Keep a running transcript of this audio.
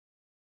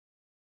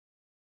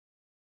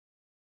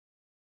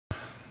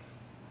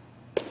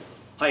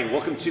Hi,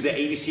 welcome to the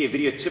ADCA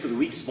Video Tip of the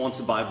Week,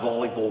 sponsored by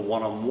Volleyball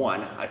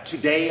One-on-One.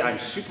 Today, I'm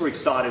super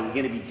excited. We're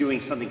going to be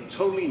doing something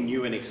totally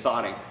new and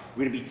exciting.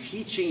 We're going to be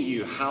teaching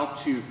you how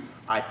to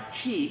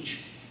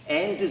teach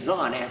and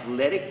design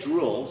athletic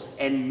drills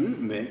and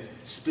movement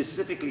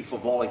specifically for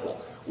volleyball.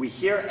 We're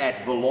here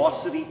at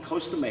Velocity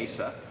Costa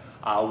Mesa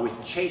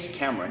with Chase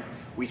Cameron.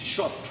 We've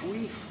shot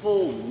 3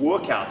 full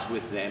workouts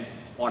with them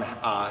on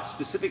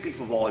specifically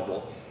for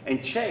volleyball.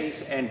 And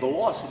Chase and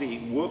Velocity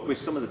work with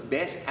some of the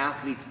best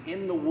athletes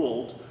in the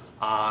world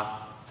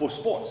for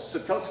sports. So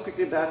tell us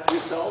quickly about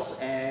yourselves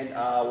and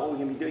what we're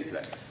going to be doing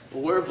today.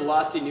 Well, we're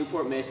Velocity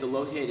Newport Mesa,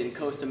 located in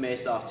Costa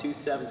Mesa off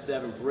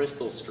 277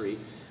 Bristol Street.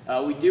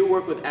 We do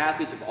work with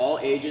athletes of all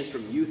ages,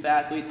 from youth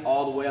athletes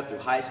all the way up through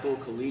high school,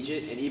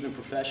 collegiate, and even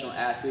professional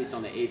athletes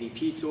on the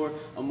AVP tour,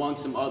 among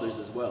some others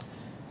as well.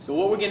 So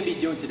what we're going to be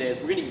doing today is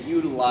we're going to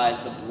utilize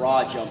the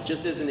broad jump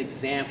just as an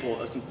example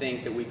of some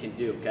things that we can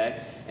do,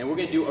 okay? And we're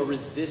going to do a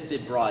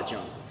resisted broad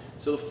jump.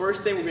 So the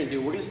first thing we're going to do,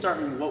 we're going to start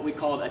in what we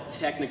call a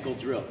technical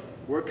drill.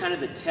 We're kind of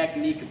the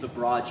technique of the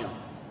broad jump.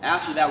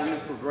 After that, we're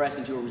going to progress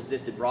into a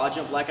resisted broad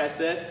jump, like I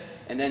said,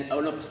 and then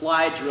an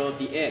applied drill at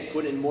the end,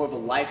 put it in more of a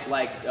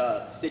lifelike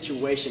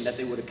situation that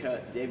they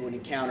would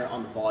encounter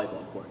on the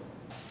volleyball court.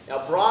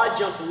 Now, broad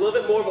jump's a little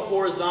bit more of a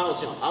horizontal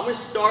jump. I'm going to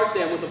start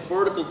them with a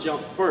vertical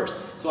jump first,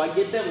 so I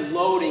get them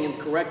loading in the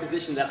correct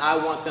position that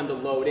I want them to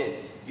load in.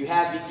 If you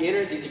have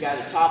beginners, these are guys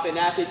who are top-end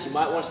athletes, you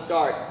might want to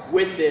start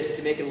with this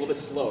to make it a little bit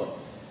slower.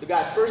 So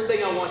guys, first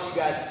thing I want you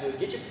guys to do is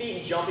get your feet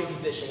in jumping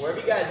position, wherever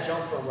you guys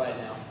jump from right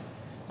now.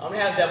 I'm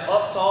going to have them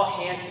up tall,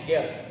 hands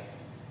together.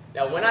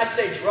 Now, when I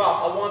say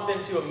drop, I want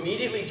them to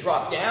immediately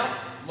drop down,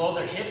 load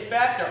their hips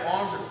back, their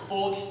arms are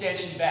full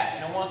extension back.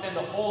 And I want them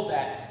to hold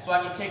that so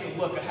I can take a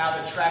look at how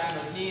they're tracking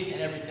those knees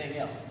and everything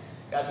else.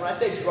 Guys, when I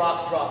say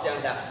drop, drop down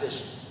to that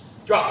position.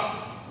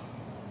 Drop.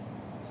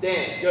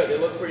 Stand. Good. They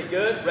look pretty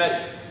good.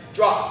 Ready.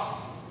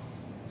 Drop.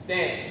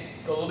 Stand.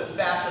 Let's go a little bit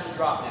faster with the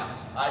drop now.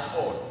 Eyes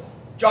forward.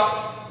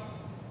 Drop.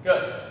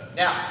 Good.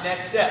 Now,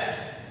 next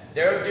step.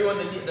 They're doing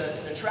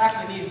they're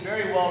tracking the knees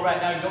very well right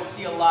now. You don't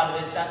see a lot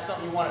of this. That's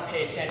something you want to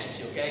pay attention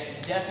to, okay?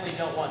 You definitely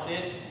don't want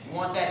this. You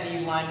want that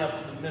knee lined up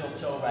with the middle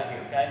toe right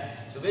here, okay?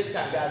 So this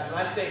time, guys, when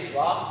I say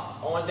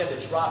drop, I want them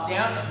to drop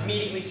down,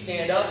 immediately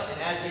stand up,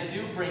 and as they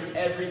do, bring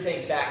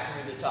everything back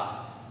through the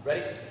top.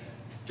 Ready?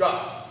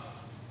 Drop.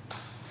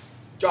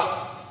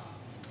 Drop.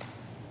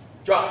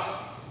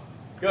 Drop.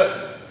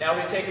 Good. Now we're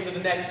going to take them to the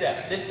next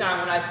step. This time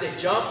when I say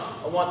jump,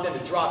 I want them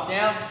to drop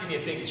down, give me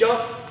a big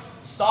jump.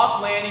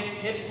 Soft landing,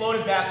 hips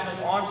loaded back with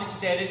those arms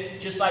extended,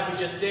 just like we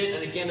just did.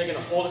 And again, they're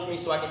going to hold it for me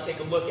so I can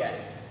take a look at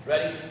it.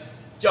 Ready?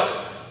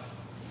 Jump.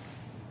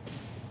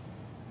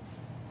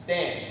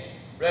 Stand.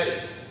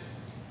 Ready?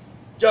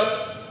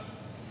 Jump.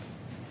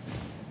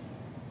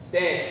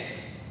 Stand.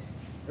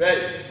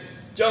 Ready?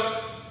 Jump.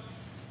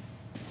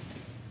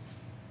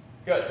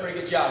 Good. Pretty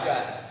good job,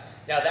 guys.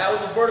 Now, that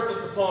was a vertical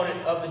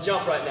component of the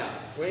jump right now.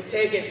 We're going to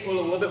take it and put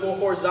a little bit more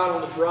horizontal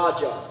on the broad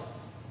jump.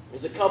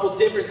 There's a couple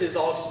differences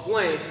I'll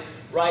explain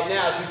right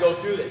now as we go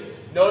through this.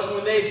 Notice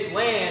when they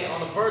land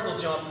on the vertical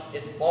jump,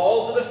 it's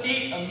balls of the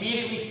feet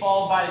immediately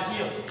followed by the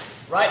heels.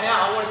 Right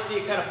now, I want to see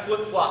it kind of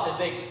flip-flops as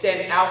they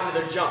extend out into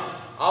their jump.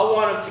 I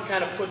want them to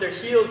kind of put their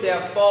heels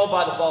down, followed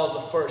by the balls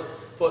of the first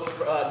foot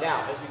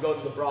now as we go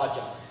to the broad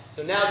jump.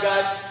 So now,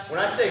 guys, when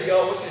I say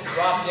go, we're just going to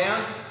drop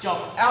down,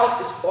 jump out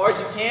as far as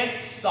you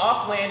can,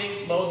 soft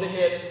landing, load the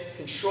hips,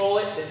 control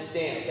it, then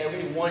stand. Okay, we're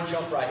going to do one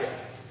jump right here.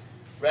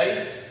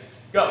 Ready?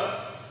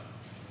 Go.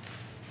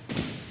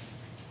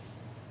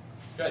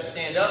 Good,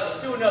 stand up.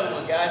 Let's do another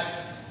one, guys.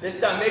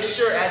 This time, make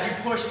sure as you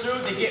push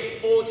through, they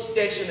get full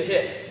extension of the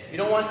hips. You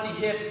don't want to see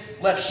hips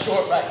left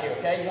short right here,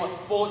 okay? You want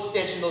full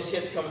extension of those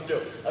hips coming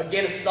through.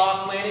 Again, a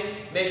soft landing.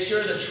 Make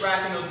sure they're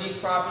tracking those knees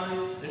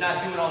properly. They're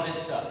not doing all this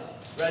stuff.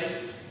 Ready?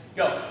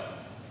 Go.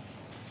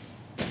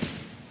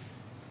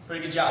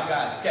 Pretty good job,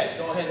 guys. Okay,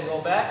 go ahead and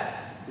roll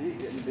back. You're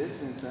getting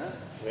distance, huh?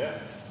 Yeah.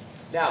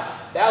 Now,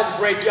 that was a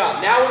great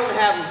job. Now what I'm going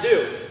to have them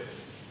do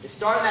is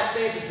start in that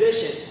same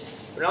position.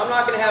 But I'm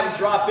not going to have them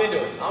drop into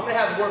it. I'm going to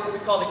have them work what we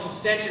call the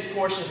concentric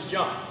portion of the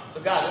jump. So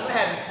guys, I'm going to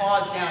have them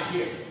pause down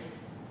here.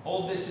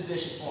 Hold this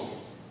position for me.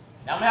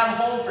 Now I'm going to have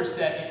them hold for a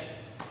second.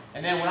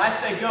 And then when I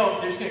say go,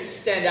 they're just going to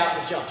extend out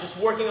in the jump. Just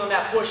working on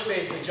that push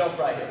phase of the jump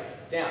right here.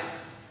 Down.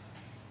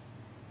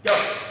 Go.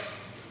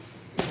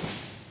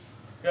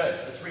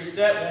 Good. Let's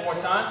reset one more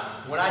time.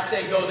 When I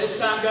say go this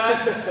time,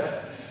 guys,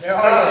 they're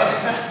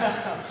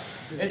already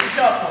It's a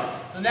tough one.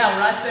 So now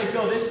when I say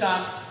go this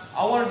time,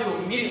 I want them to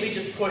immediately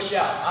just push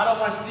out. I don't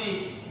want to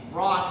see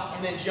rock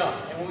and then jump.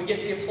 And when we get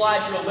to the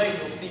applied drill later,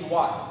 you'll see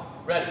why.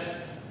 Ready?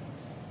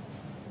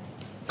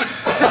 You're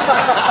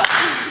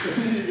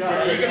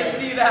going to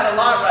see that a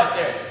lot right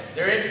there.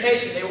 They're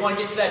impatient. They want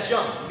to get to that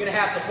jump. You're going to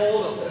have to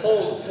hold them,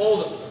 hold them,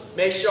 hold them.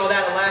 Make sure all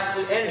that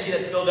elastic energy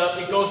that's built up,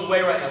 it goes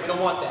away right now. We don't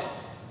want that.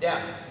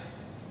 Down.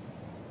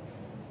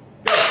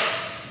 Go.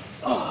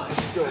 Oh,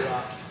 it's still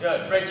rock.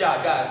 Good. Great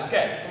job, guys.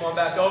 Okay, come on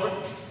back over.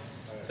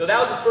 So that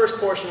was the first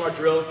portion of our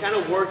drill, kind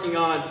of working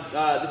on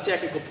the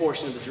technical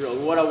portion of the drill,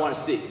 what I want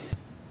to see.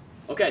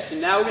 Okay, so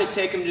now we're going to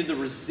take them to the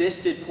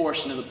resisted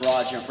portion of the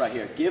broad jump right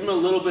here. Give them a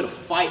little bit of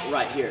fight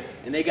right here,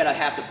 and they gotta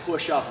have to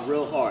push off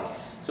real hard.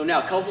 So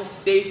now, a couple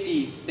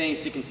safety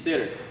things to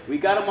consider. We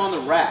got them on the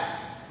rack.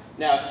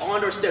 Now, if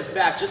Andor steps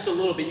back just a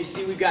little bit, you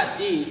see we got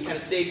these kind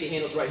of safety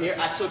handles right here.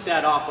 I took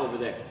that off over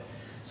there.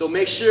 So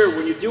make sure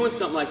when you're doing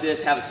something like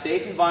this, have a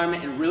safe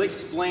environment and really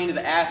explain to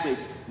the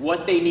athletes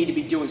what they need to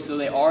be doing so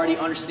they already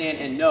understand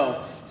and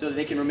know so that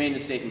they can remain in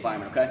a safe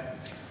environment, okay?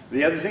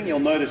 The other thing you'll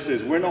notice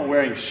is we're not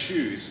wearing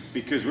shoes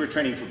because we're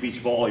training for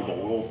beach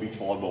volleyball. We're all beach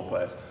volleyball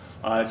players.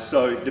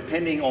 So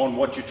depending on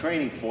what you're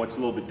training for, it's a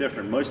little bit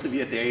different. Most of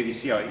you at the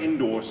AVC are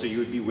indoors, so you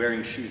would be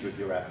wearing shoes with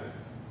your athletes.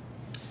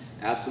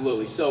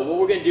 Absolutely. So what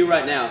we're going to do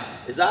right now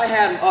is I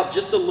have them up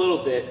just a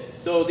little bit.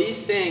 So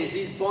these things,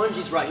 these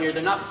bungees right here,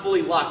 they're not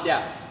fully locked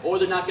out, or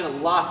they're not going to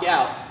lock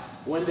out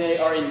when they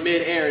are in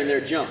mid-air in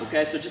their jump,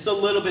 okay? So just a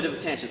little bit of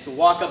attention. So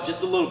walk up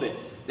just a little bit.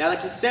 Now the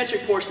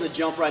concentric portion of the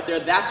jump right there,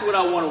 that's what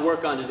I want to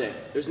work on today.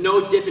 There's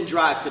no dip and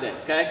drive today,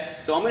 okay?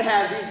 So I'm going to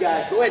have these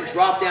guys go ahead and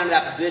drop down to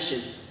that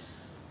position.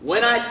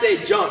 When I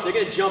say jump, they're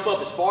going to jump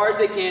up as far as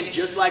they can,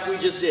 just like we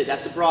just did.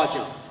 That's the broad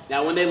jump.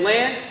 Now when they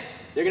land,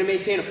 they're going to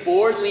maintain a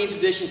forward lean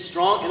position,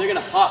 strong, and they're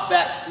going to hop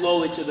back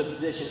slowly to the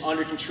position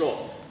under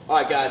control. All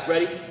right, guys,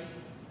 ready?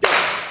 Go.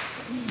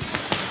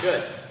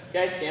 Good.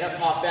 Okay, stand up,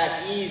 hop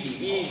back,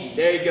 easy, easy.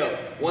 There you go.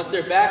 Once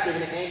they're back, they're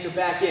going to anchor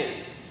back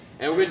in.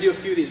 And we're going to do a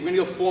few of these. We're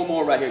going to go 4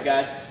 more right here,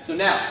 guys. So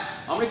now,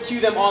 I'm going to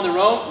cue them on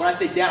their own. When I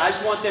say down, I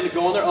just want them to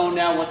go on their own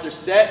now. Once they're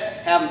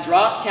set, have them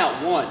drop,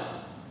 count 1,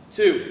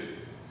 2,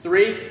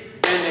 3,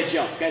 then they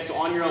jump. Okay, so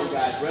on your own,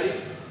 guys. Ready?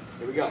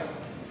 Here we go.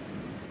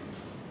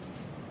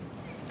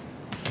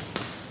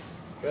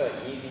 Good.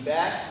 Easy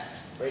back.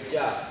 Great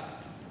job.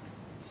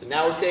 So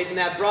now we're taking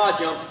that broad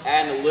jump,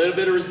 adding a little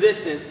bit of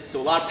resistance,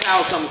 so a lot of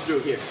power coming through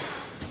here.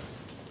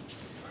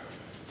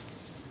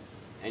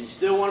 And you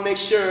still want to make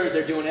sure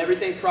they're doing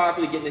everything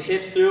properly, getting the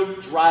hips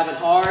through, driving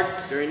hard.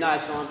 Very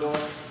nice, Andor.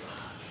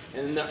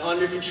 And then they're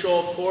under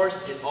control, of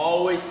course, and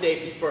always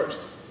safety first.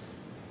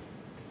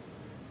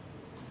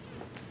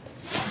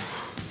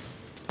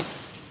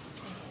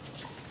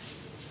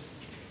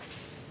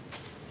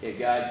 Okay,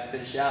 guys, let's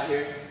finish out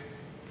here.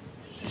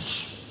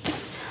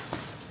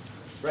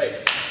 Great.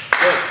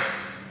 Good.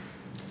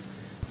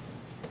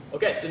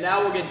 Okay, so now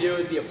what we're going to do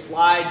is the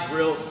applied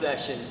drill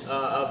section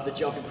of the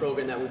jumping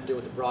program that we're doing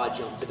with the broad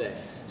jump today.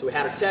 So we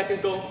had our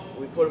technical,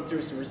 we put them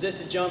through some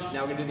resisted jumps,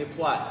 now we're going to do the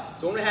applied.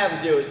 So what I'm going to have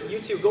them do is, you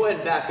two go ahead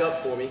and back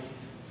up for me,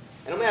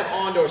 and I'm going to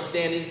have Andor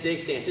stand his dig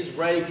stance, his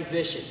ready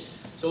position.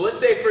 So let's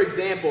say, for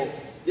example,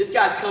 this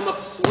guy's come up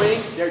to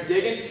swing, they're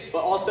digging, but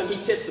all of a sudden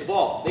he tips the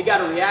ball. They got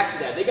to react to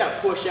that. They got to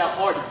push out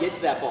hard to get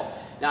to that ball.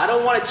 Now, I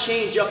don't want to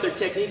change up their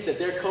techniques that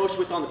they're coached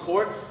with on the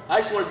court. I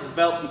just want to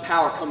develop some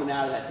power coming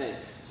out of that thing.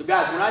 So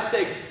guys, when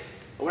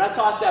I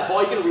toss that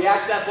ball, you're going to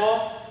react to that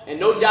ball, and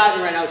no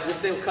diving right now because this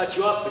thing will cut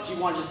you up, but you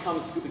want to just come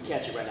and scoop and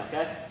catch it right now,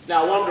 okay? So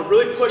now I want them to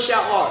really push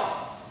out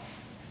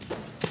hard.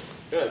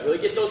 Good, really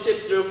get those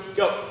hips through.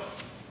 Go.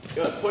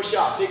 Good, push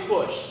out, big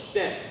push.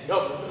 Stand,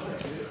 go.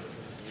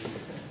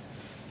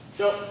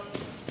 Go.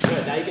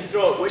 Good, now you can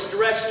throw it which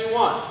direction you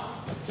want.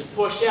 Just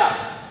push out.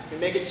 You can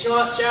make it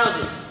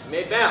challenging. You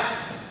may bounce.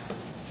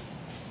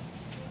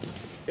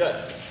 Good,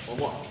 one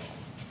more.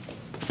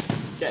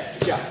 Okay,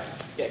 good job.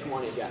 Okay, come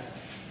on in, guys.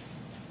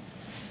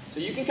 So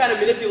you can kind of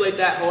manipulate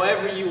that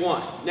however you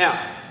want.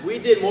 Now, we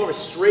did more of a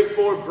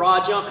straightforward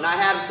broad jump, and I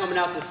have them coming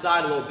out to the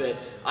side a little bit.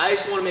 I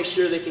just want to make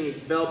sure they can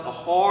develop a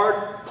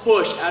hard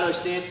push out of their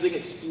stance so they can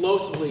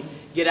explosively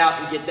get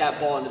out and get that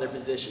ball into their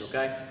position,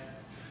 okay?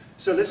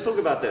 So let's talk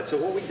about that. So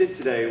what we did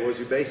today was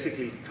we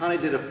basically kind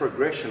of did a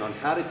progression on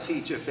how to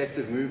teach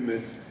effective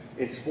movements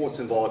in sports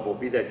and volleyball,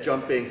 be that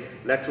jumping,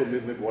 lateral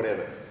movement,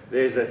 whatever.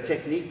 There's a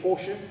technique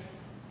portion.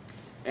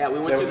 Yeah, we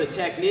went through the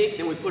technique,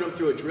 then we put them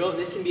through a drill, and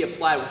this can be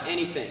applied with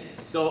anything.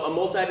 So a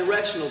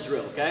multi-directional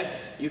drill, okay?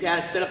 You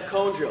can set up a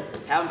cone drill.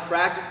 Have them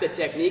practice the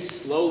technique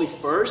slowly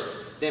first,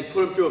 then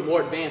put them through a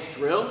more advanced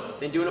drill,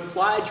 then do an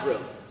applied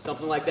drill,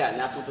 something like that. And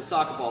that's what the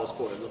soccer ball is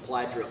for, an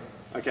applied drill.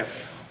 Okay,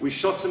 we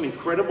shot some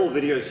incredible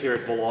videos here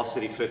at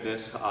Velocity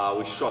Fitness.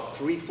 We shot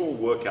 3 full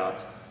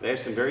workouts. They have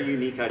some very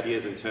unique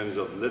ideas in terms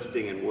of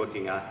lifting and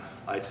working out.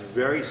 It's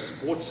very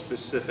sports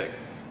specific.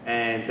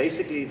 And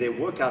basically their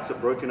workouts are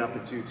broken up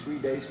into 3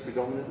 days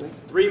predominantly.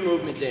 3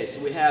 movement days.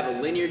 So we have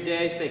a linear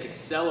day, so think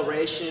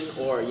acceleration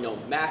or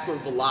maximum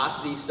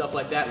velocity, stuff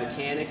like that,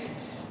 mechanics.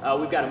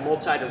 We've got a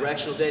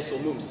multi-directional day, so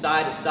we'll move them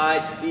side to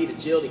side, speed,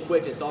 agility,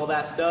 quickness, all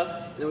that stuff.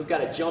 And then we've got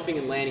a jumping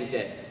and landing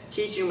day,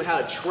 teaching them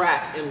how to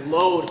track and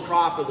load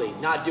properly,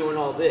 not doing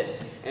all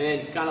this. And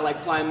then kind of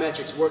like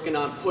plyometrics, working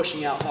on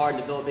pushing out hard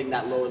and developing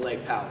that lower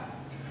leg power.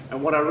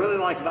 And what I really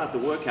like about the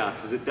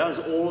workouts is it does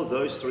all of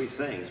those 3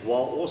 things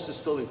while also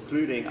still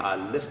including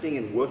lifting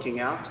and working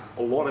out,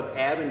 a lot of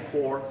ab and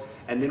core,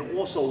 and then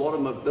also a lot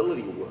of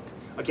mobility work.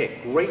 Okay,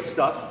 great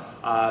stuff.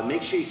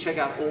 Make sure you check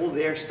out all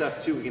their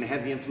stuff too. We're going to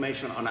have the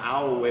information on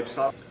our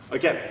website.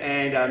 Okay,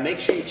 and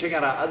make sure you check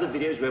out our other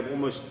videos. We have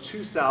almost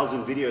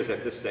 2,000 videos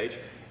at this stage.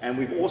 And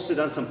we've also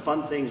done some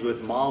fun things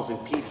with Miles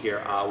and Pete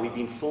here. We've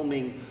been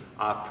filming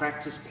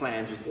practice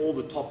plans with all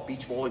the top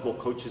beach volleyball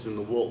coaches in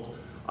the world,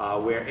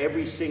 where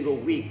every single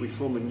week we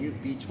film a new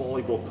beach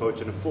volleyball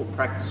coach and a full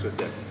practice with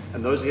them.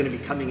 And those are going to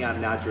be coming out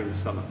now during the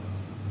summer.